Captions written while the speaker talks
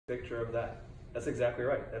picture of that. That's exactly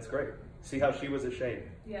right. That's great. See how she was ashamed.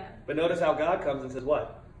 Yeah. But notice how God comes and says,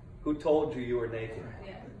 what? Who told you you were naked?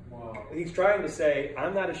 Yeah. Wow. He's trying to say,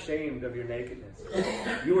 I'm not ashamed of your nakedness.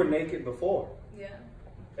 You were naked before, Yeah.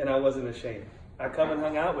 and I wasn't ashamed. I come and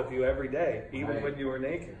hung out with you every day, even Right. when you were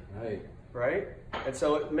naked. Right. Right? And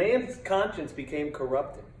so man's conscience became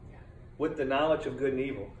corrupted with the knowledge of good and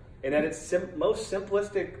evil. And at its most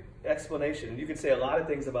simplistic explanation, and you can say a lot of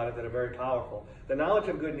things about it that are very powerful. The knowledge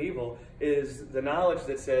of good and evil is the knowledge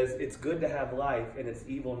that says it's good to have life and it's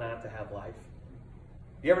evil not to have life.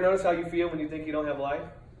 You ever notice how you feel when you think you don't have life?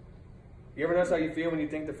 You ever notice how you feel when you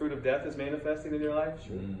think the fruit of death is manifesting in your life?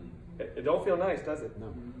 Sure. It don't feel nice, does it?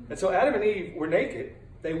 No. And so Adam and Eve were naked.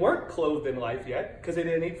 They weren't clothed in life yet because they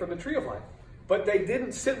didn't eat from the tree of life. But they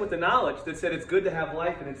didn't sit with the knowledge that said it's good to have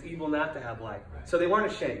life and it's evil not to have life. Right. So they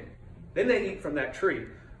weren't ashamed. Then they eat from that tree.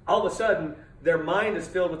 All of a sudden, their mind is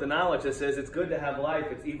filled with the knowledge that says it's good to have life,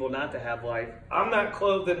 it's evil not to have life. I'm not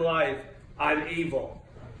clothed in life, I'm evil.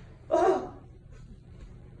 Oh!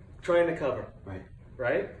 Trying to cover. Right.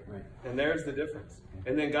 Right? Right. And there's the difference.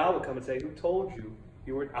 And then God would come and say, who told you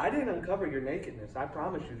you were... I didn't uncover your nakedness. I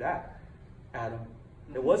promise you that, Adam.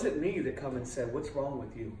 It wasn't me that come and said, what's wrong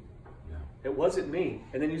with you? Yeah. It wasn't me.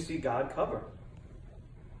 And then you see God cover.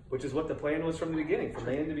 Which is what the plan was from the beginning, for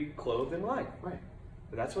man to be clothed in life. Right.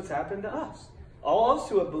 But that's what's happened to us. All us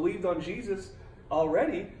who have believed on Jesus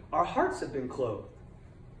already, our hearts have been clothed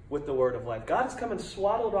with the word of life. God has come and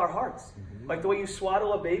swaddled our hearts. Mm-hmm. Like the way you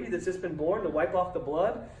swaddle a baby that's just been born to wipe off the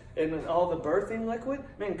blood and all the birthing liquid.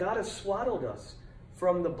 Man, God has swaddled us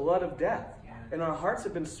from the blood of death. Yeah. And our hearts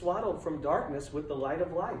have been swaddled from darkness with the light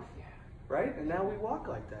of life. Yeah. Right? And now we walk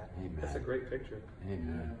like that. Amen. That's a great picture.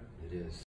 Amen. It is.